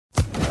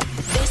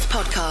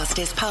podcast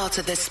is part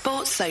of the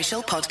Sports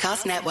Social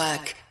Podcast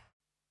Network.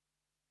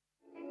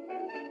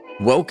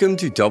 Welcome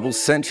to Double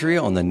Century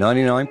on the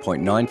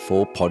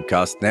 99.94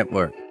 Podcast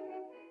Network.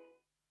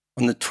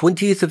 On the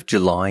 20th of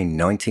July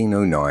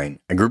 1909,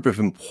 a group of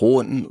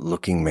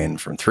important-looking men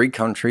from 3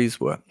 countries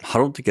were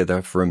huddled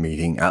together for a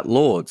meeting at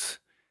Lord's.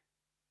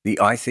 The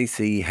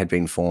ICC had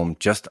been formed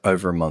just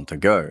over a month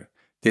ago.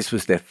 This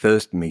was their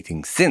first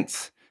meeting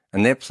since,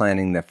 and they're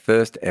planning their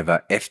first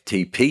ever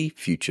FTP,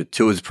 Future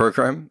Tours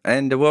program,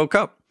 and a World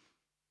Cup.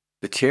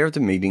 The chair of the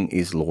meeting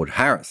is Lord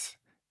Harris.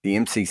 The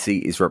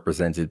MCC is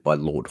represented by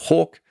Lord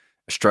Hawke,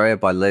 Australia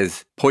by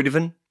Les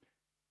Poitevin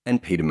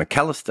and Peter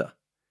McAllister.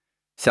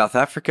 South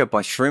Africa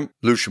by Shrimp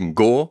Lusham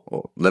Gore,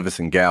 or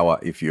Levison Gower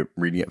if you're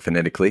reading it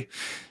phonetically,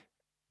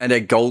 and a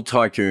gold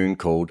tycoon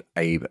called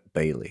Abe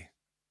Bailey.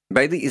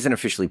 Bailey isn't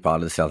officially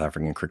part of the South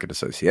African Cricket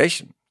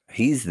Association.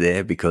 He's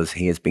there because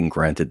he has been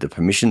granted the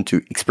permission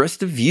to express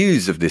the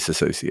views of this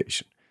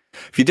association.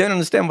 If you don't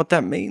understand what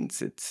that means,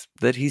 it's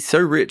that he's so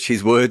rich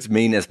his words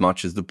mean as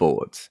much as the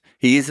boards.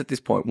 He is at this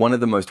point one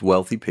of the most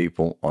wealthy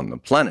people on the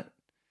planet.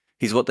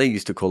 He's what they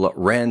used to call a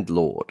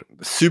Randlord,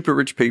 super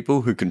rich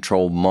people who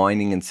control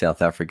mining in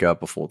South Africa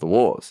before the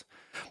wars.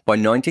 By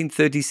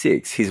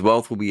 1936, his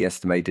wealth will be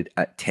estimated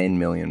at £10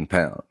 million.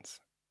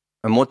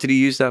 And what did he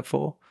use that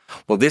for?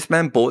 Well, this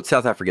man bought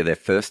South Africa their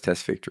first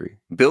test victory,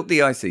 built the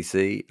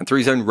ICC, and through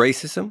his own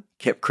racism,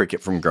 kept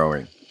cricket from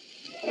growing.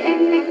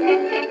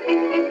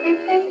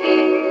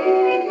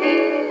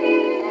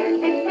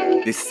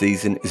 This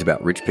season is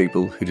about rich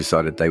people who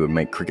decided they would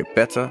make cricket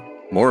better,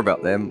 more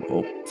about them,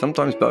 or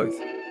sometimes both.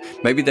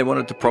 Maybe they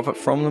wanted to profit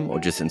from them or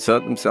just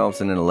insert themselves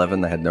in an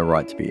 11 they had no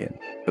right to be in.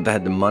 But they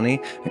had the money,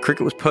 and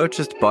cricket was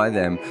purchased by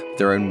them for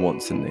their own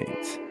wants and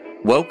needs.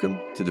 Welcome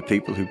to the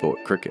people who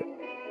bought cricket.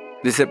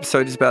 This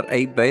episode is about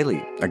Abe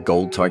Bailey, a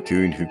gold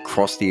tycoon who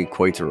crossed the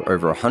equator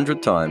over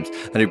 100 times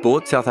and who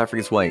brought South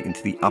Africa's way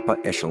into the upper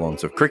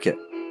echelons of cricket.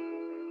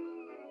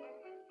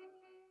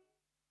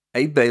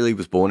 Abe Bailey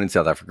was born in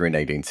South Africa in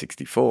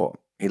 1864.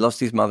 He lost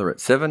his mother at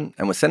 7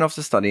 and was sent off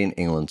to study in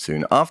England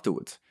soon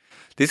afterwards.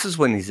 This is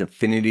when his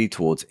affinity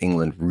towards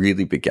England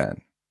really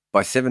began.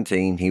 By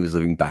 17, he was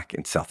living back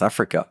in South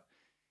Africa.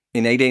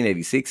 In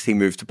 1886, he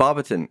moved to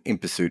Barberton in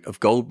pursuit of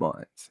gold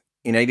mines.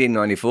 In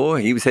 1894,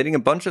 he was heading a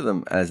bunch of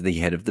them as the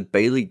head of the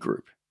Bailey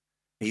Group.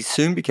 He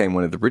soon became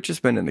one of the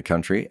richest men in the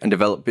country and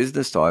developed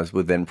business ties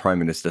with then Prime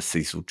Minister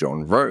Cecil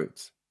John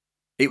Rhodes.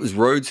 It was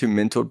Rhodes who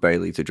mentored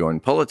Bailey to join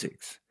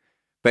politics.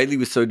 Bailey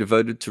was so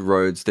devoted to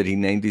Rhodes that he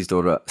named his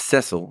daughter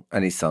Cecil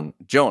and his son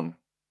John.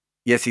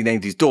 Yes, he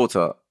named his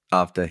daughter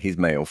after his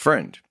male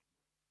friend.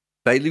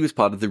 Bailey was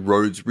part of the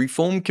Rhodes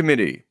Reform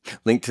Committee,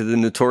 linked to the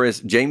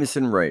notorious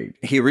Jameson raid.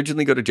 He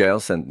originally got a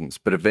jail sentence,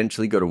 but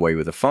eventually got away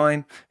with a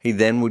fine. He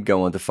then would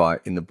go on to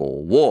fight in the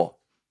Boer War.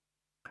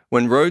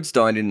 When Rhodes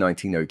died in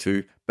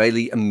 1902,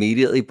 Bailey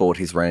immediately bought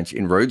his ranch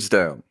in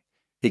Rhodesdale.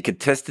 He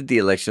contested the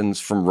elections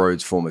from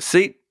Rhodes' former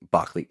seat,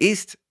 Berkeley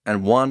East,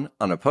 and won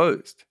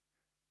unopposed.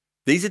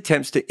 These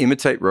attempts to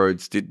imitate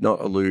Rhodes did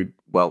not elude,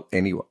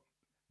 anyone.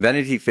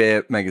 Vanity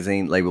Fair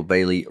magazine labelled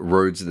Bailey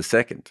Rhodes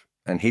II,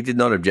 and he did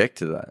not object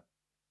to that.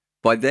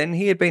 By then,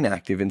 he had been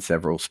active in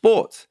several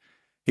sports.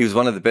 He was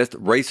one of the best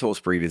racehorse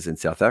breeders in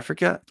South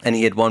Africa, and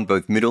he had won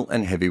both middle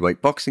and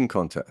heavyweight boxing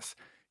contests.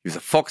 He was a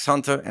fox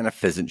hunter and a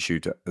pheasant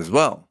shooter as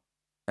well.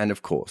 And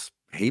of course,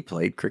 he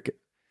played cricket.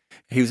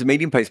 He was a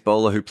medium-pace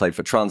bowler who played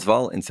for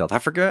Transvaal in South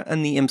Africa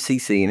and the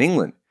MCC in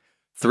England.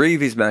 3 of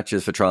his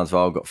matches for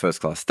Transvaal got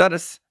first-class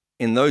status.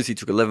 In those, he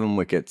took 11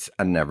 wickets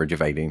at an average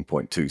of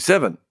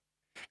 18.27.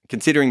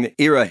 Considering the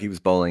era he was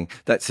bowling,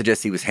 that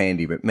suggests he was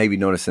handy, but maybe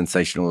not as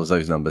sensational as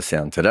those numbers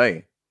sound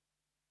today.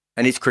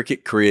 And his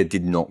cricket career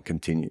did not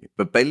continue,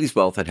 but Bailey's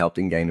wealth had helped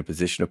him gain a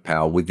position of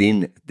power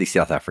within the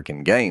South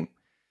African game.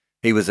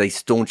 He was a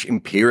staunch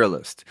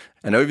imperialist,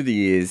 and over the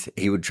years,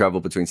 he would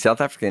travel between South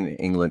Africa and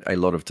England a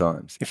lot of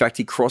times. In fact,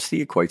 he crossed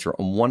the equator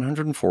on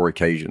 104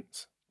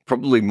 occasions,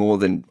 probably more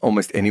than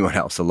almost anyone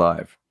else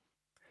alive.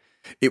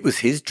 It was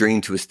his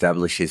dream to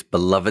establish his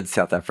beloved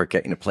South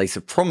Africa in a place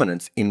of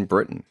prominence in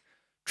Britain.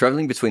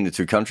 Travelling between the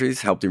 2 countries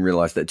helped him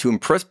realise that to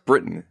impress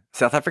Britain,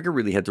 South Africa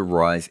really had to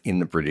rise in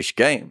the British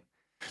game.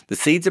 The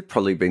seeds had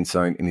probably been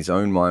sown in his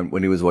own mind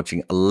when he was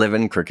watching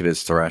 11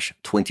 cricketers thrash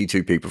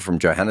 22 people from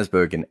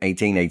Johannesburg in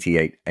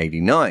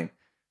 1888-89.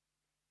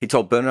 He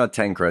told Bernard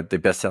Tancred, the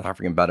best South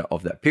African batter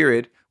of that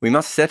period, "We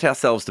must set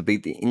ourselves to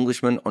beat the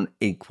Englishmen on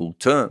equal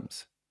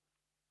terms."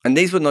 And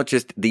these were not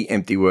just the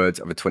empty words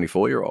of a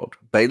 24-year-old.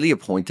 Bailey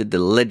appointed the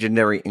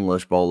legendary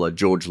English bowler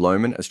George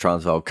Lohmann as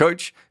Transvaal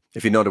coach.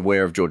 If you're not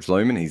aware of George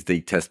Lohmann, he's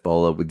the test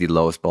bowler with the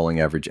lowest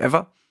bowling average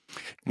ever.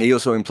 He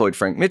also employed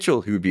Frank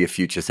Mitchell, who would be a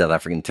future South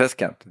African test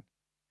captain.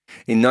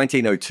 In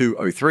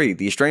 1902-03,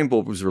 the Australian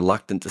board was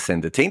reluctant to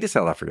send a team to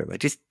South Africa. They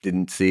just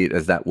didn't see it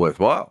as that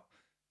worthwhile.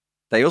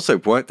 They also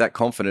weren't that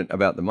confident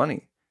about the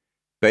money.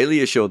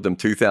 Bailey assured them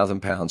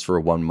 £2,000 for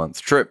a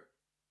 1-month trip.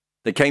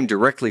 They came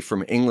directly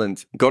from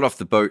England, got off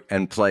the boat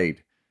and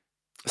played.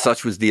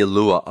 Such was the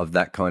allure of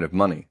that kind of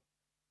money.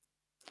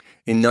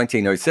 In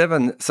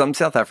 1907, some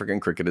South African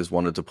cricketers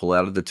wanted to pull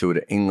out of the tour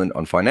to England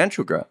on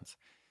financial grounds.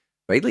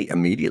 Bailey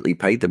immediately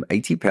paid them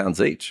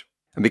 £80 each.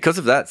 And because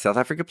of that, South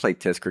Africa played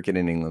Test cricket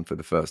in England for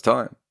the first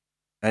time.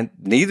 And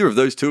neither of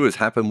those tours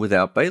happened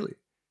without Bailey.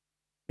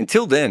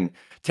 Until then,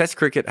 Test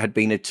cricket had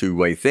been a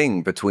two-way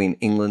thing between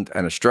England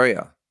and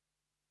Australia.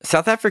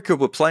 South Africa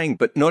were playing,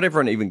 but not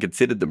everyone even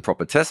considered them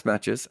proper Test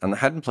matches, and they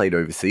hadn't played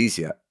overseas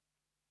yet.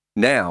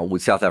 Now,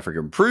 with South Africa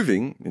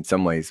improving, in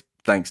some ways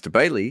thanks to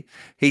Bailey,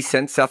 he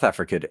sent South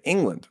Africa to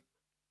England.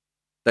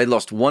 They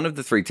lost one of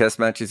the 3 Test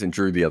matches and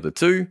drew the other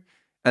 2,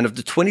 and of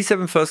the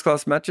 27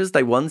 first-class matches,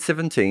 they won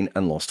 17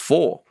 and lost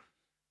 4.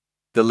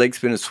 The leg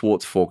spinners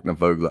Schwartz, Faulkner,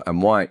 Vogler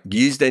and White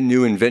used their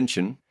new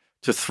invention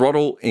to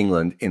throttle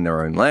England in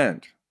their own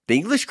land. The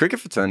English cricket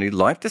fraternity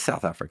liked the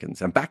South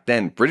Africans, and back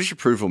then, British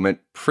approval meant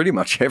pretty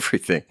much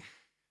everything.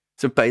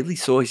 So Bailey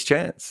saw his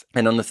chance,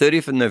 and on the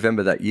 30th of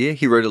November that year,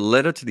 he wrote a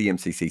letter to the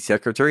MCC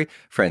secretary,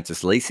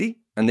 Francis Lacey,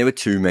 and there were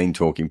 2 main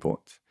talking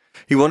points.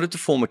 He wanted to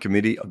form a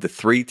committee of the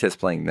 3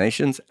 Test-playing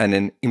nations and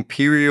an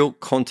imperial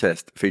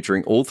contest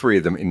featuring all 3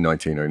 of them in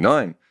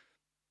 1909.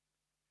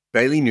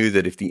 Bailey knew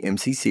that if the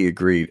MCC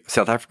agreed,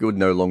 South Africa would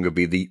no longer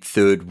be the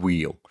third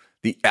wheel,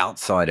 the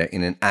outsider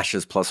in an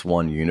Ashes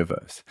 +1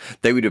 universe.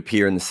 They would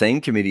appear in the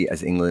same committee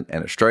as England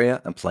and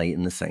Australia and play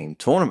in the same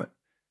tournament.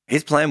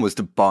 His plan was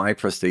to buy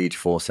prestige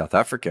for South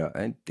Africa,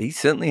 and he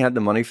certainly had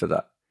the money for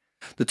that.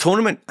 The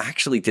tournament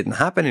actually didn't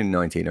happen in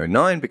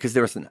 1909 because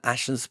there was an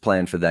Ashes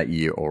plan for that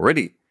year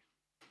already.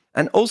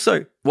 And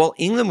also, while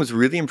England was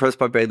really impressed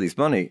by Bailey's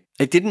money,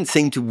 it didn't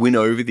seem to win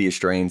over the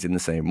Australians in the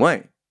same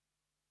way.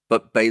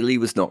 But Bailey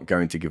was not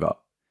going to give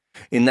up.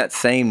 In that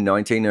same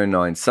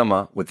 1909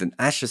 summer, with an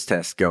Ashes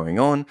test going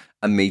on,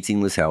 a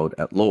meeting was held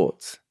at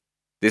Lord's.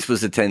 This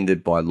was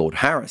attended by Lord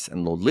Harris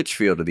and Lord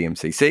Litchfield of the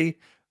MCC,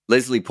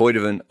 Leslie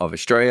Poitevin of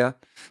Australia,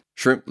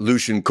 Shrimp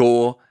Lucian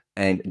Kaur,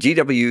 and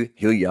G.W.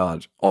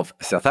 Hilliard of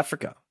South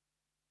Africa.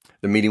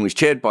 The meeting was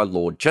chaired by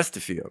Lord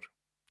Chesterfield.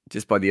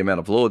 Just by the amount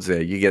of lords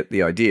there, you get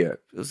the idea.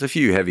 There's a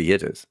few heavy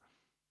hitters.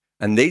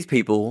 And these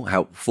people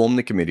helped form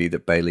the committee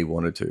that Bailey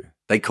wanted to.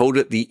 They called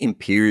it the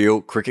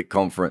Imperial Cricket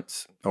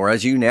Conference, or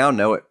as you now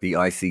know it, the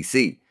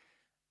ICC.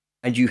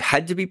 And you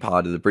had to be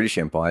part of the British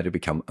Empire to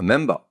become a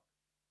member.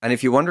 And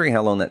if you're wondering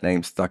how long that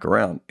name stuck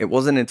around, it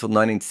wasn't until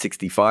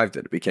 1965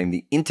 that it became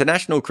the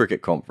International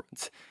Cricket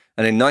Conference.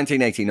 And in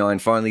 1989,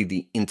 finally,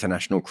 the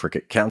International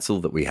Cricket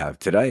Council that we have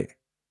today.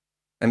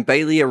 And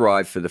Bailey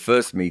arrived for the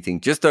first meeting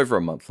just over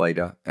a month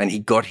later, and he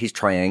got his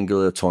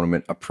triangular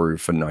tournament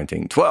approved for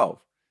 1912.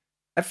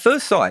 At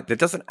first sight, there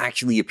doesn't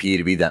actually appear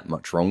to be that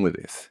much wrong with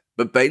this.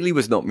 But Bailey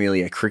was not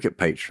merely a cricket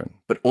patron,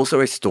 but also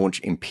a staunch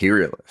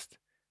imperialist.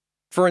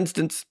 For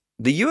instance,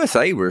 the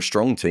USA were a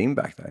strong team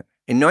back then.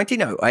 In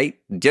 1908,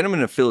 the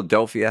Gentlemen of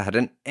Philadelphia had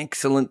an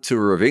excellent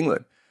tour of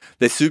England.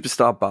 Their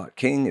superstar Bart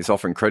King is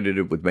often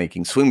credited with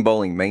making swing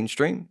bowling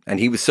mainstream, and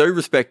he was so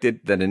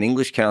respected that an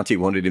English county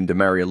wanted him to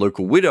marry a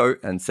local widow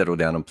and settle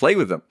down and play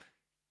with them.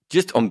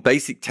 Just on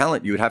basic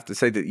talent, you would have to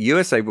say that the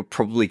USA were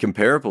probably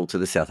comparable to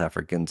the South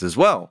Africans as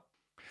well.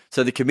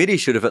 So the committee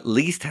should have at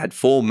least had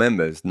 4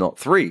 members, not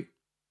 3.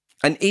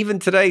 And even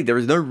today, there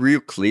is no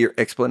real clear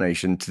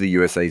explanation to the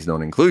USA's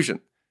non-inclusion.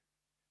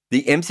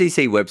 The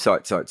MCC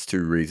website cites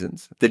 2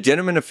 reasons. The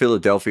Gentlemen of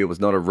Philadelphia was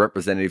not a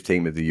representative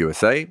team of the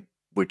USA,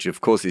 which of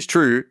course is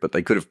true, but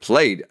they could have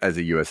played as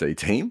a USA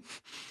team,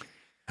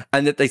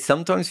 and that they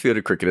sometimes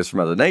fielded cricketers from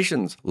other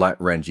nations, like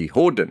Ranji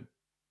Horden.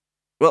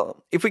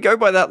 Well, if we go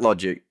by that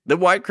logic, the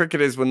white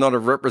cricketers were not a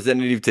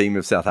representative team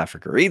of South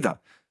Africa either.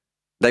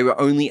 They were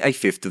only a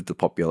fifth of the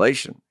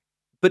population.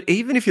 But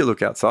even if you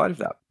look outside of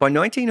that, by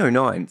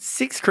 1909,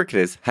 6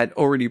 cricketers had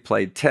already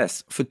played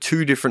tests for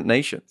 2 different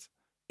nations.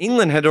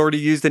 England had already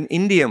used an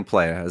Indian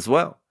player as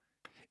well.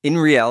 In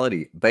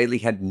reality, Bailey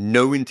had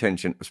no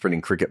intention of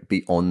spreading cricket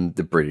beyond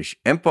the British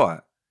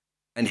Empire.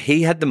 And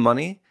he had the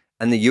money,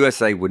 and the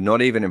USA would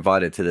not even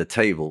invite it to the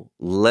table,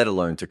 let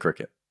alone to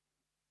cricket.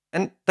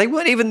 And they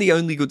weren't even the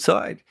only good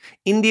side.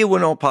 India were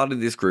not part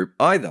of this group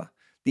either.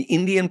 The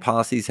Indian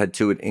Parsis had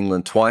toured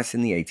England twice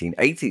in the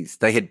 1880s.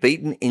 They had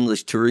beaten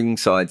English touring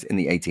sides in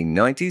the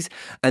 1890s,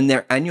 and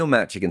their annual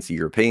match against the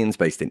Europeans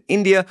based in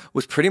India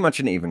was pretty much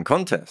an even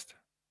contest.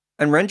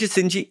 And Ranjit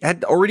Singh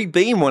had already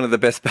been one of the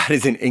best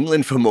batters in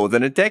England for more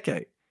than a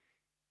decade.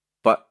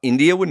 But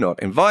India were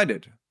not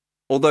invited.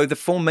 Although the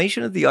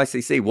formation of the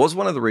ICC was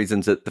one of the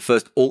reasons that the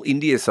first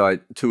All-India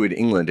side toured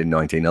England in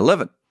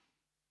 1911.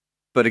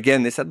 But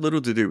again, this had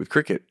little to do with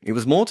cricket. It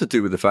was more to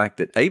do with the fact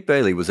that Abe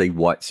Bailey was a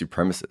white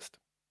supremacist,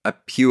 a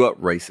pure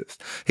racist.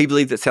 He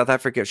believed that South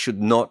Africa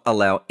should not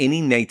allow any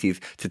native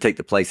to take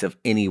the place of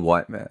any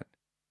white man.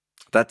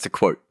 That's a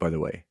quote, by the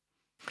way.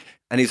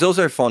 And he's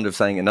also fond of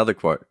saying another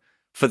quote,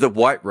 for the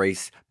white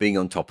race being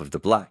on top of the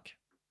black.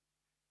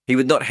 He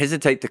would not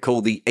hesitate to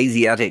call the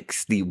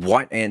Asiatics the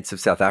white ants of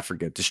South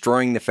Africa,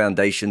 destroying the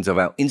foundations of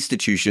our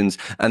institutions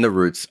and the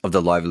roots of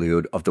the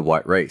livelihood of the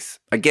white race.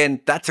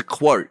 Again, that's a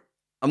quote.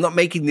 I'm not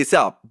making this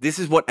up. This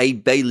is what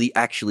Abe Bailey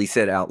actually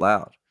said out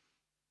loud.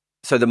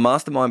 So the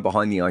mastermind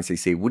behind the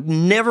ICC would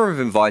never have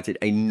invited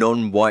a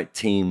non-white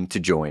team to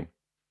join.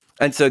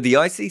 And so the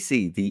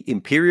ICC, the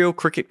Imperial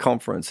Cricket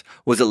Conference,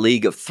 was a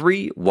league of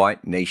 3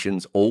 white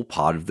nations, all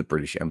part of the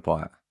British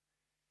Empire.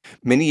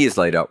 Many years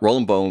later,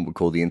 Roland Bowen would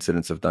call the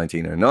incidents of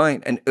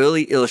 1909 an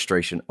early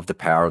illustration of the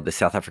power of the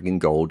South African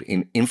gold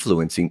in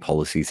influencing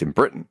policies in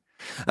Britain.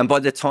 And by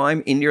the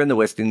time India and the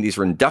West Indies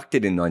were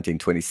inducted in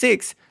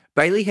 1926,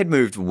 Bailey had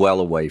moved well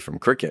away from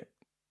cricket.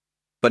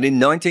 But in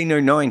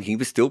 1909, he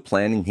was still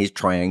planning his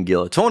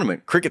triangular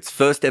tournament, cricket's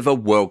first ever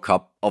World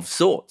Cup of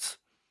sorts.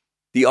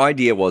 The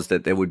idea was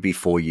that there would be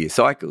 4-year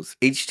cycles.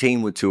 Each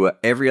team would tour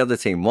every other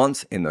team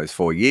once in those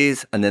 4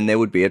 years, and then there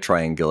would be a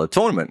triangular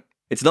tournament.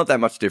 It's not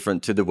that much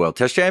different to the World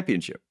Test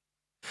Championship.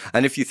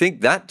 And if you think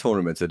that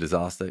tournament's a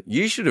disaster,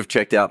 you should have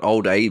checked out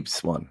old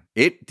Abe's one.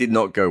 It did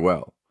not go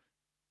well.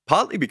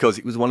 Partly because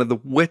it was one of the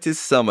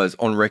wettest summers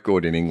on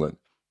record in England.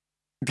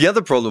 The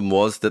other problem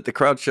was that the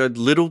crowd showed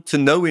little to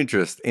no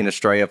interest in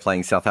Australia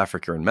playing South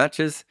Africa in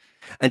matches.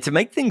 And to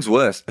make things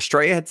worse,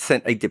 Australia had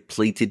sent a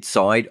depleted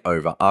side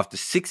over after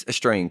 6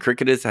 Australian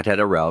cricketers had had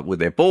a row with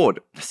their board.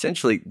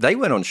 Essentially, they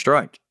went on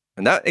strike,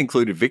 and that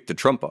included Victor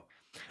Trumper.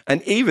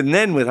 And even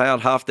then,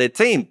 without half their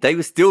team, they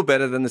were still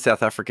better than the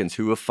South Africans,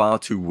 who were far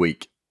too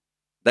weak.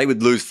 They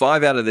would lose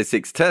 5 out of their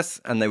 6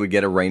 tests, and they would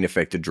get a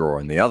rain-affected draw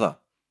in the other.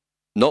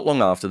 Not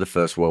long after the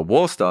First World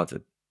War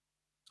started.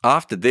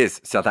 After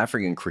this, South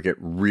African cricket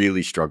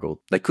really struggled.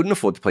 They couldn't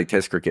afford to play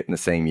Test cricket in the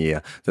same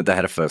year that they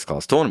had a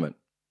first-class tournament.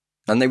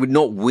 And they would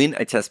not win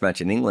a Test match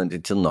in England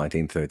until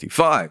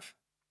 1935.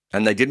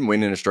 And they didn't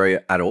win in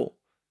Australia at all.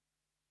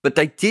 But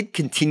they did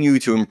continue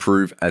to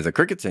improve as a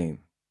cricket team.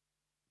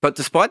 But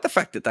despite the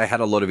fact that they had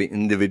a lot of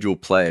individual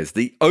players,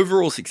 the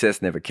overall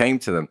success never came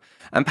to them.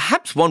 And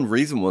perhaps one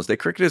reason was their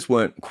cricketers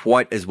weren't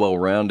quite as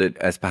well-rounded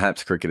as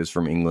perhaps cricketers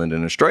from England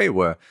and Australia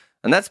were.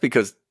 And that's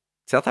because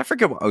South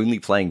Africa were only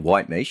playing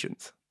white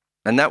nations.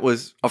 And that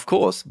was, of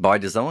course, by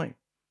design.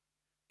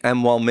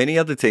 And while many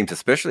other teams,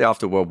 especially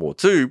after World War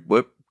II,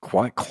 were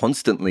quite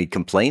constantly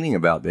complaining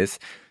about this,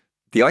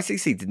 the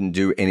ICC didn't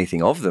do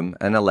anything of them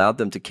and allowed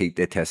them to keep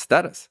their Test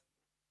status.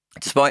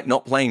 Despite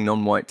not playing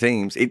non-white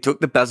teams, it took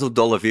the Basil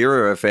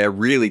D'Oliveira affair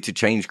really to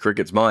change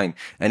cricket's mind.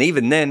 And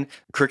even then,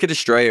 Cricket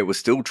Australia was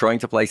still trying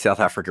to play South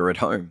Africa at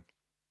home.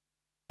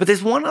 But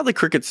there's one other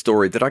cricket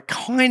story that I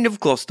kind of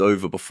glossed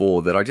over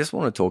before that I just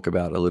want to talk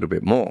about a little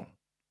bit more.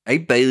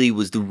 Abe Bailey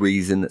was the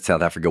reason that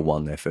South Africa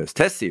won their first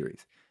Test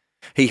series.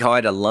 He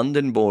hired a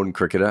London-born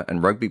cricketer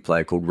and rugby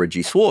player called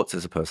Reggie Swartz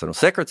as a personal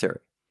secretary.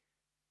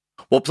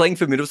 While playing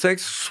for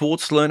Middlesex,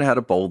 Swartz learned how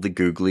to bowl the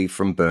googly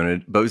from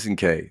Bernard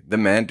Bosanquet, the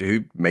man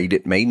who made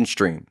it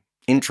mainstream.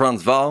 In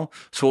Transvaal,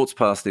 Swartz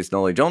passed this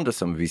knowledge on to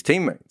some of his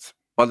teammates.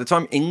 By the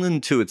time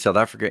England toured South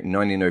Africa in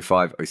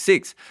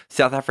 1905-06,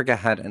 South Africa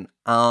had an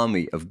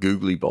army of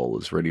googly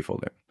bowlers ready for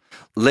them.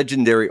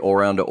 Legendary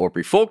all-rounder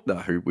Aubrey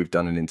Faulkner, who we've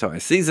done an entire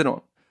season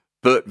on.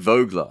 Bert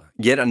Vogler,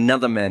 yet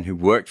another man who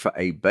worked for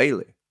Abe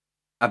Bailey.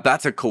 A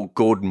batter called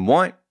Gordon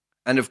White,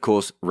 and of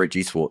course,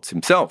 Reggie Swartz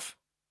himself.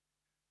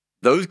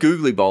 Those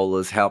googly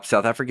bowlers helped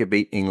South Africa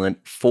beat England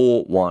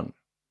 4-1.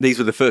 These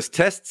were the first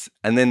tests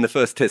and then the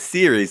first Test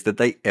series that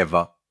they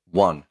ever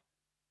won.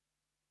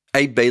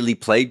 Abe Bailey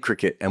played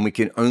cricket and we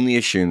can only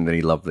assume that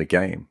he loved the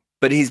game.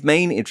 But his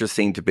main interest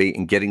seemed to be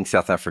in getting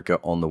South Africa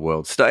on the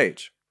world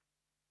stage.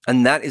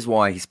 And that is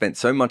why he spent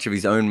so much of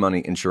his own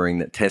money ensuring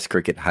that Test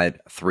cricket had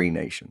 3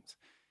 nations.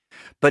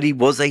 But he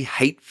was a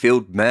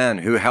hate-filled man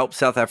who helped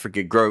South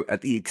Africa grow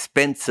at the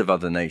expense of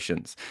other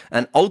nations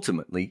and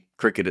ultimately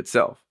cricket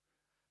itself.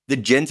 The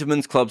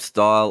gentleman's club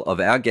style of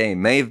our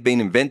game may have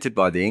been invented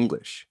by the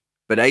English,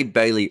 but Abe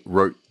Bailey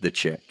wrote the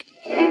check.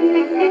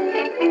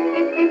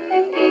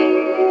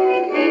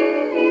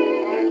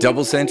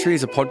 Double Century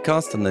is a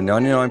podcast on the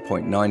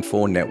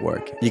 99.94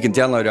 network. You can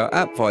download our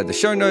app via the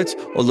show notes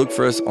or look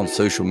for us on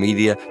social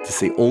media to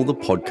see all the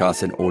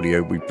podcasts and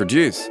audio we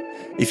produce.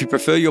 If you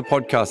prefer your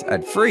podcast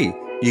ad-free,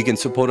 you can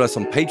support us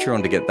on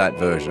Patreon to get that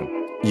version.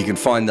 You can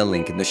find the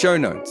link in the show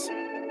notes.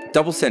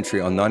 Double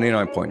Century on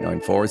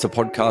 99.94 is a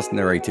podcast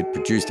narrated,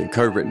 produced and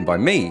co-written by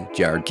me,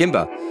 Jared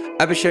Kimber.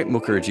 Abhishek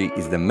Mukherjee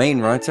is the main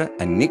writer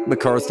and Nick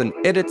McCorriston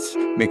edits,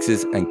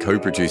 mixes and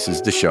co-produces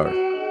the show.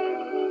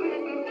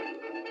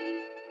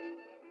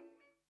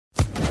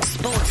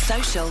 Sports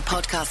Social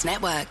Podcast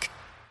Network.